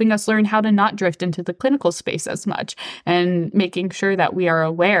helping us learn how to not drift into the clinical space as much, and making sure that we are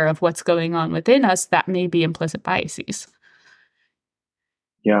aware of what's going on within us that may be implicit biases.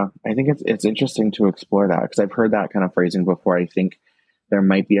 Yeah, I think it's interesting to explore that, because I've heard that kind of phrasing before. I think there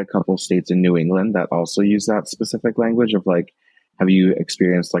might be a couple states in New England that also use that specific language of like, have you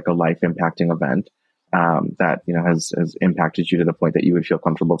experienced like a life impacting event that has impacted you to the point that you would feel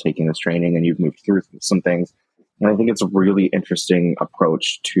comfortable taking this training, and you've moved through some things. And I think it's a really interesting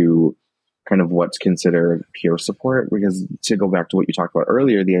approach to kind of what's considered peer support, because to go back to what you talked about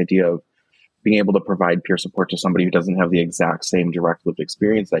earlier, the idea of being able to provide peer support to somebody who doesn't have the exact same direct lived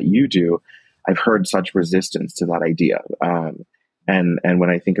experience that you do, I've heard such resistance to that idea. And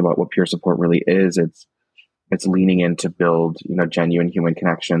when I think about what peer support really is, it's leaning in to build, genuine human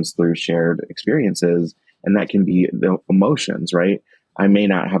connections through shared experiences. And that can be the emotions, right? I may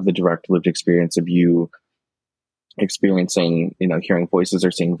not have the direct lived experience of you experiencing, hearing voices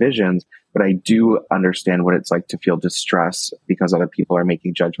or seeing visions, but I do understand what it's like to feel distress because other people are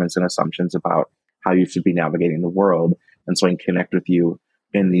making judgments and assumptions about how you should be navigating the world. And so I can connect with you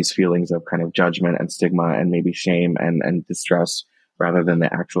in these feelings of kind of judgment and stigma and maybe shame and distress, rather than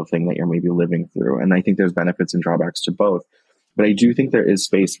the actual thing that you're maybe living through. And I think there's benefits and drawbacks to both, but I do think there is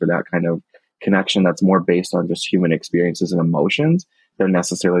space for that kind of connection that's more based on just human experiences and emotions. They're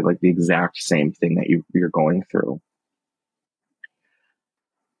necessarily like the exact same thing that you're going through.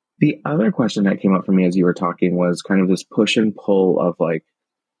 The other question that came up for me as you were talking was kind of this push and pull of like,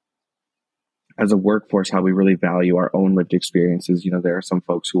 as a workforce, how we really value our own lived experiences. There are some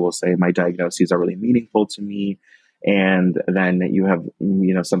folks who will say my diagnoses are really meaningful to me. And then you have,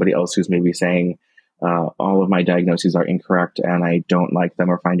 somebody else who's maybe saying, all of my diagnoses are incorrect and I don't like them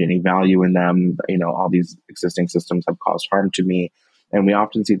or find any value in them. All these existing systems have caused harm to me. And we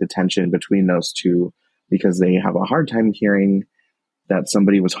often see the tension between those two because they have a hard time hearing that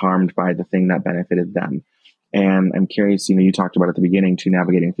somebody was harmed by the thing that benefited them. And I'm curious, you talked about at the beginning to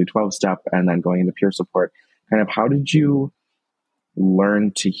navigating through 12-step and then going into peer support. Kind of how did you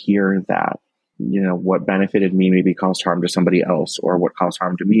learn to hear that, what benefited me maybe caused harm to somebody else, or what caused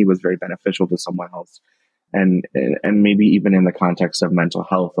harm to me was very beneficial to someone else. And maybe even in the context of mental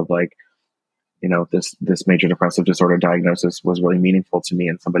health of like, this major depressive disorder diagnosis was really meaningful to me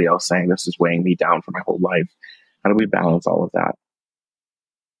and somebody else saying this is weighing me down for my whole life. How do we balance all of that?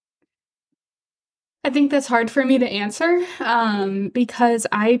 I think that's hard for me to answer because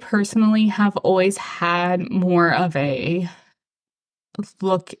I personally have always had more of a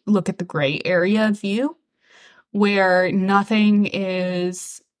look at the gray area view where nothing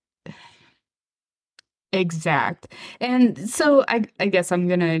is exact. And so I guess I'm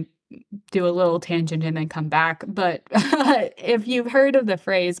going to do a little tangent and then come back. But if you've heard of the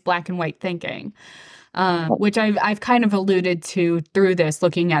phrase black and white thinking, which I've kind of alluded to through this,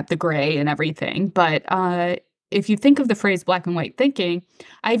 looking at the gray and everything. But if you think of the phrase black and white thinking,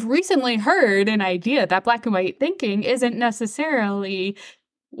 I've recently heard an idea that black and white thinking isn't necessarily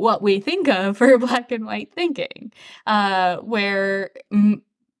what we think of for black and white thinking, where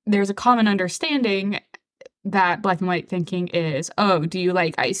there's a common understanding that black and white thinking is, oh, do you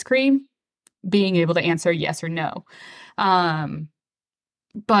like ice cream? Being able to answer yes or no.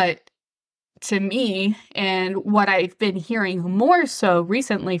 But to me, and what I've been hearing more so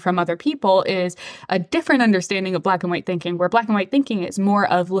recently from other people, is a different understanding of black and white thinking, where black and white thinking is more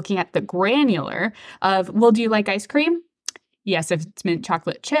of looking at the granular of, well, do you like ice cream? Yes, if it's mint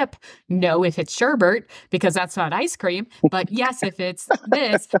chocolate chip. No, if it's sherbet, because that's not ice cream. But yes, if it's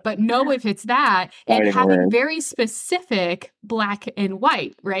this, but no, if it's that. And having very specific black and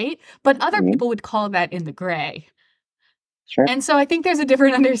white, right? But other people would call that in the gray. Sure. And so I think there's a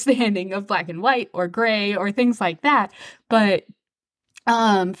different understanding of black and white or gray or things like that. But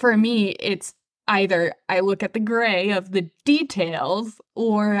for me, it's either I look at the gray of the details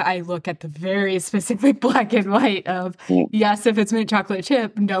or I look at the very specific black and white of, yes, if it's mint chocolate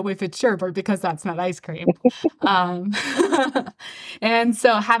chip, no, if it's sherbet, because that's not ice cream. And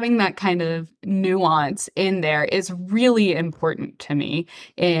so having that kind of nuance in there is really important to me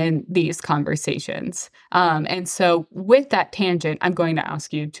in these conversations. And so with that tangent, I'm going to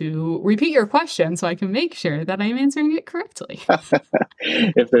ask you to repeat your question so I can make sure that I'm answering it correctly.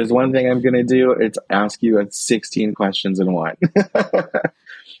 If there's one thing I'm going to do, it's ask you 16 questions in one.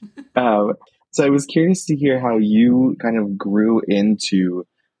 So I was curious to hear how you kind of grew into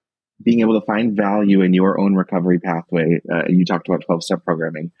being able to find value in your own recovery pathway. You talked about 12-step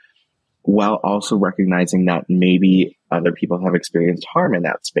programming, while also recognizing that maybe other people have experienced harm in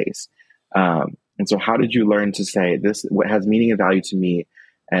that space. And so how did you learn to say this what has meaning and value to me,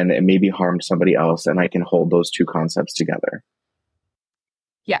 and it maybe harmed somebody else, and I can hold those two concepts together?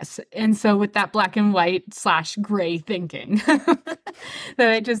 Yes. And so with that black and white / gray thinking that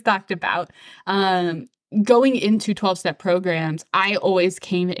I just talked about, going into 12-step programs, I always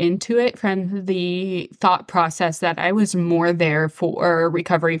came into it from the thought process that I was more there for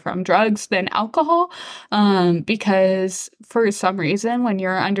recovery from drugs than alcohol. Because for some reason, when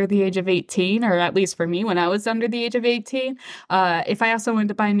you're under the age of 18, or at least for me, when I was under the age of 18, if I asked someone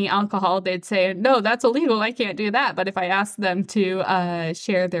to buy me alcohol, they'd say, no, that's illegal. I can't do that. But if I asked them to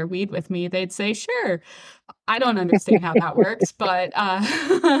share their weed with me, they'd say, sure. I don't understand how that works, but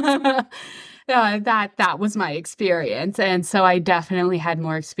that was my experience. And so I definitely had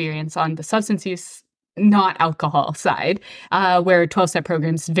more experience on the substance use, not alcohol side, where 12-step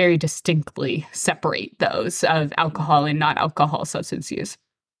programs very distinctly separate those of alcohol and not alcohol substance use.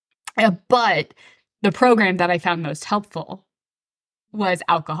 But the program that I found most helpful was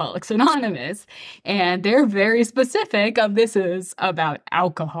Alcoholics Anonymous. And they're very specific of this is about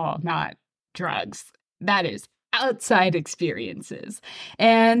alcohol, not drugs. That is outside experiences.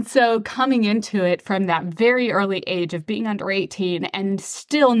 And so coming into it from that very early age of being under 18 and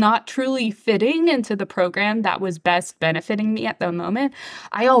still not truly fitting into the program that was best benefiting me at the moment,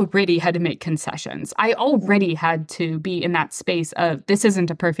 I already had to make concessions. I already had to be in that space of this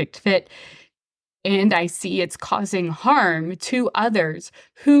isn't a perfect fit. and I see it's causing harm to others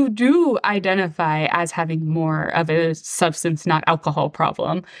who do identify as having more of a substance, not alcohol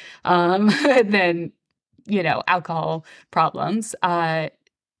problem, than, alcohol problems. And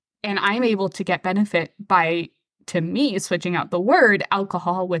I'm able to get benefit by, to me, switching out the word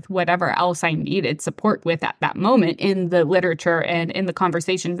alcohol with whatever else I needed support with at that moment in the literature and in the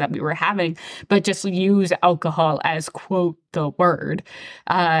conversations that we were having, but just use alcohol as, quote, the word,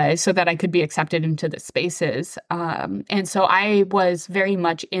 so that I could be accepted into the spaces. And so I was very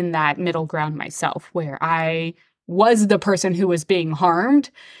much in that middle ground myself, where I was the person who was being harmed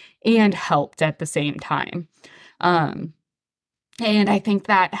and helped at the same time. And I think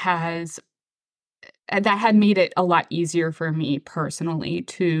that had made it a lot easier for me personally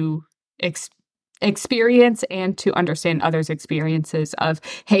to experience and to understand others' experiences of,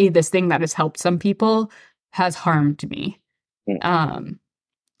 hey, this thing that has helped some people has harmed me.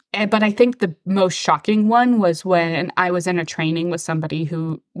 But I think the most shocking one was when I was in a training with somebody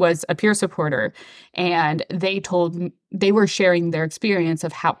who was a peer supporter, and they were sharing their experience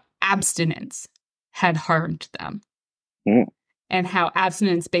of how abstinence had harmed them. And how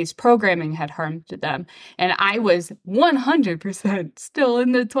abstinence-based programming had harmed them. And I was 100% still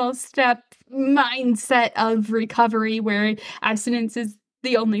in the 12-step mindset of recovery, where abstinence is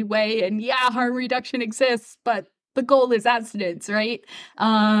the only way. And yeah, harm reduction exists, but the goal is abstinence, right?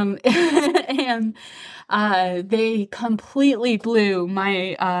 And they completely blew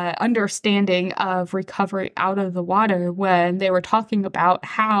my understanding of recovery out of the water when they were talking about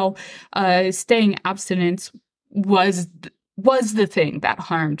how staying abstinence was the thing that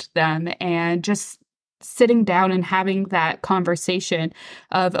harmed them, and just sitting down and having that conversation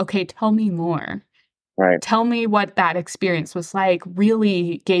of, okay, tell me more. Right. Tell me what that experience was like,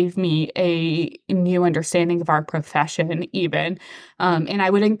 really gave me a new understanding of our profession even. And I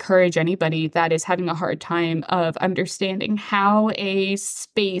would encourage anybody that is having a hard time of understanding how a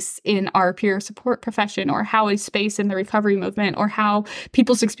space in our peer support profession, or how a space in the recovery movement, or how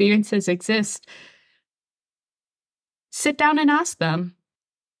people's experiences exist, sit down and ask them,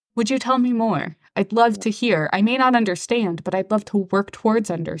 would you tell me more? I'd love to hear. I may not understand, but I'd love to work towards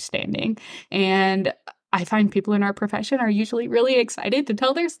understanding. And I find people in our profession are usually really excited to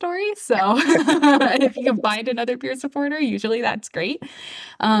tell their stories. So if you can find another peer supporter, usually that's great.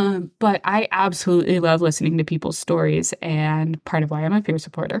 But I absolutely love listening to people's stories, and part of why I'm a peer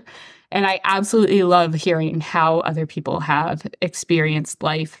supporter. And I absolutely love hearing how other people have experienced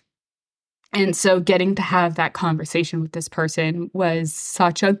life. And so getting to have that conversation with this person was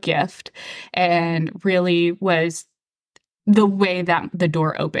such a gift, and really was the way that the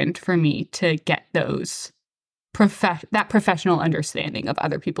door opened for me to get that professional understanding of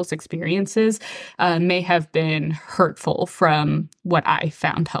other people's experiences. May have been hurtful from what I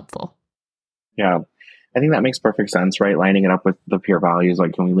found helpful. Yeah, I think that makes perfect sense, right? Lining it up with the peer values,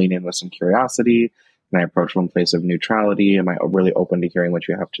 like, can we lean in with some curiosity? Can I approach from a place of neutrality? Am I really open to hearing what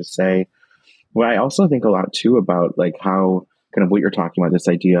you have to say? Well, I also think a lot too about, like, how kind of what you're talking about, this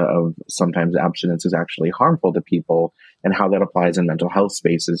idea of sometimes abstinence is actually harmful to people, and how that applies in mental health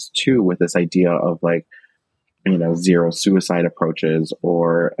spaces too, with this idea of, like, zero suicide approaches,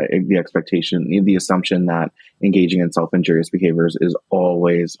 or the expectation, the assumption that engaging in self-injurious behaviors is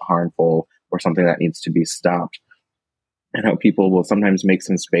always harmful or something that needs to be stopped. And how people will sometimes make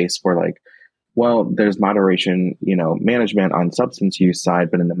some space for, like, well, there's moderation, management on substance use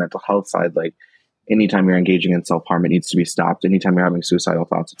side, but in the mental health side, like, anytime you're engaging in self-harm, it needs to be stopped. Anytime you're having suicidal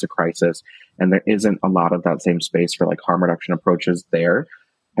thoughts, it's a crisis. And there isn't a lot of that same space for, like, harm reduction approaches there.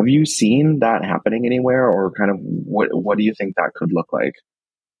 Have you seen that happening anywhere, or kind of what do you think that could look like?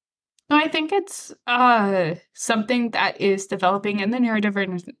 I think it's something that is developing in the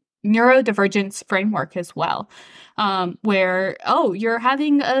neurodivergence framework as well, where, you're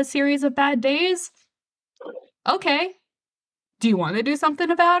having a series of bad days? Okay. Do you want to do something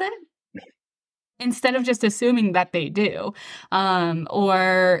about it? Instead of just assuming that they do,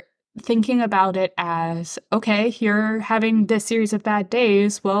 or thinking about it as, okay, you're having this series of bad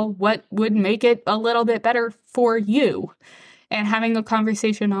days. Well, what would make it a little bit better for you? And having a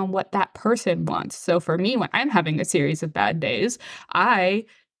conversation on what that person wants. So for me, when I'm having a series of bad days, I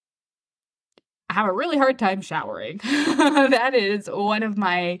have a really hard time showering. That is one of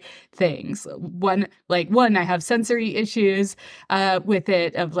my things. One, I have sensory issues with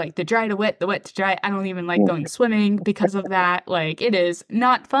it, of, like, the dry to wet, the wet to dry. I don't even like going swimming because of that. Like, it is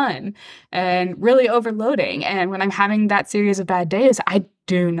not fun and really overloading. And when I'm having that series of bad days, I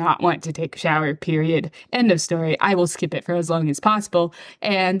do not want to take a shower, period. End of story. I will skip it for as long as possible.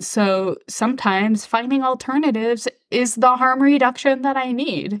 And so sometimes finding alternatives is the harm reduction that I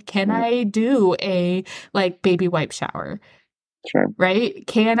need. Can I do a baby wipe shower? Sure. Right?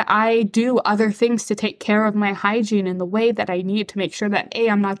 Can I do other things to take care of my hygiene in the way that I need to make sure that A,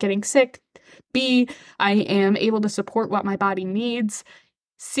 I'm not getting sick, B, I am able to support what my body needs,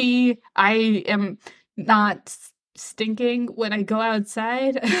 C, I am not stinking when I go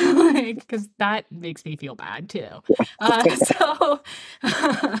outside, because that makes me feel bad too.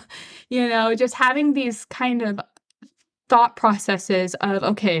 Just having these kind of thought processes of,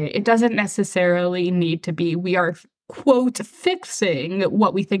 okay, it doesn't necessarily need to be, we are quote, fixing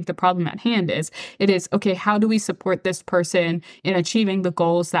what we think the problem at hand is. It is, okay, how do we support this person in achieving the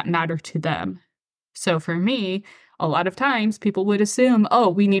goals that matter to them? So for me, a lot of times people would assume, oh,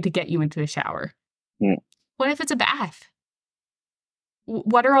 we need to get you into a shower. Yeah. What if it's a bath?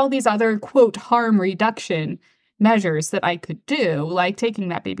 What are all these other, quote, harm reduction measures that I could do, like taking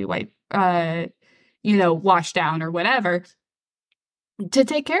that baby wipe, wash down or whatever, to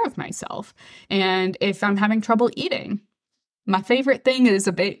take care of myself? And if I'm having trouble eating, my favorite thing is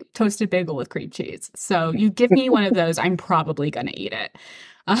a toasted bagel with cream cheese. So you give me one of those, I'm probably going to eat it.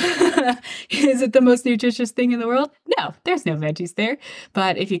 Is it the most nutritious thing in the world? No, there's no veggies there.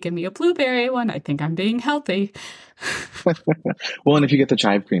 But if you give me a blueberry one, I think I'm being healthy. Well, and if you get the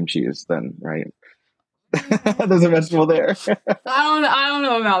chive cream cheese, then, right? There's a vegetable there. I don't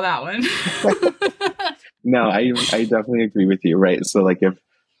know about that one. No, I definitely agree with you, right? So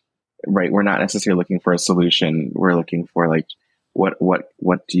we're not necessarily looking for a solution. We're looking for what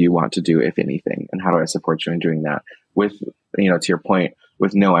do you want to do, if anything, and how do I support you in doing that? With, to your point,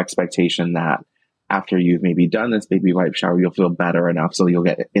 with no expectation that after you've maybe done this baby wipe shower, you'll feel better enough so you'll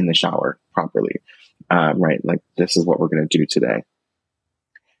get in the shower properly, right? Like, this is what we're going to do today.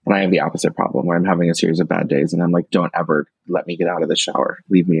 And I have the opposite problem where I'm having a series of bad days and I'm like, don't ever let me get out of the shower.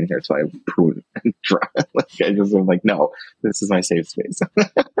 Leave me in here till I'm prune and dry. I'm like, no, this is my safe space.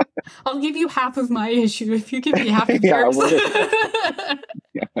 I'll give you half of my issue if you give me half of yours. We'll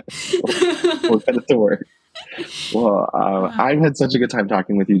get it to work. Well, I've had such a good time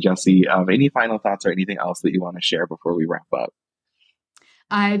talking with you, Jessi. Any final thoughts or anything else that you want to share before we wrap up?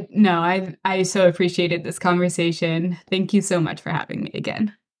 I so appreciated this conversation. Thank you so much for having me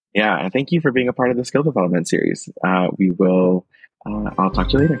again. Yeah, and thank you for being a part of the skill development series. I'll talk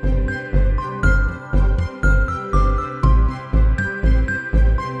to you later.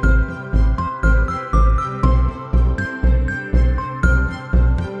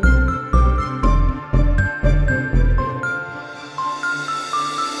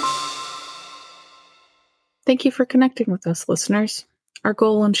 Thank you for connecting with us, listeners. Our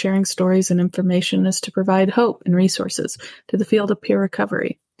goal in sharing stories and information is to provide hope and resources to the field of peer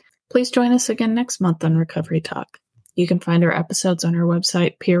recovery. Please join us again next month on Recovery Talk. You can find our episodes on our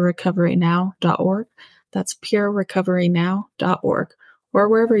website, peerrecoverynow.org. That's peerrecoverynow.org, or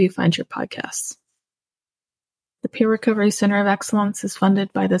wherever you find your podcasts. The Peer Recovery Center of Excellence is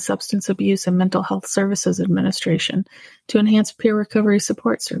funded by the Substance Abuse and Mental Health Services Administration to enhance peer recovery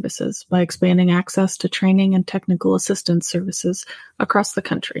support services by expanding access to training and technical assistance services across the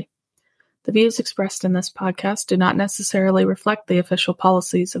country. The views expressed in this podcast do not necessarily reflect the official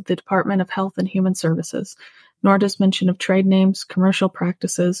policies of the Department of Health and Human Services, nor does mention of trade names, commercial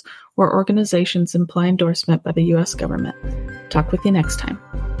practices, or organizations imply endorsement by the U.S. government. Talk with you next time.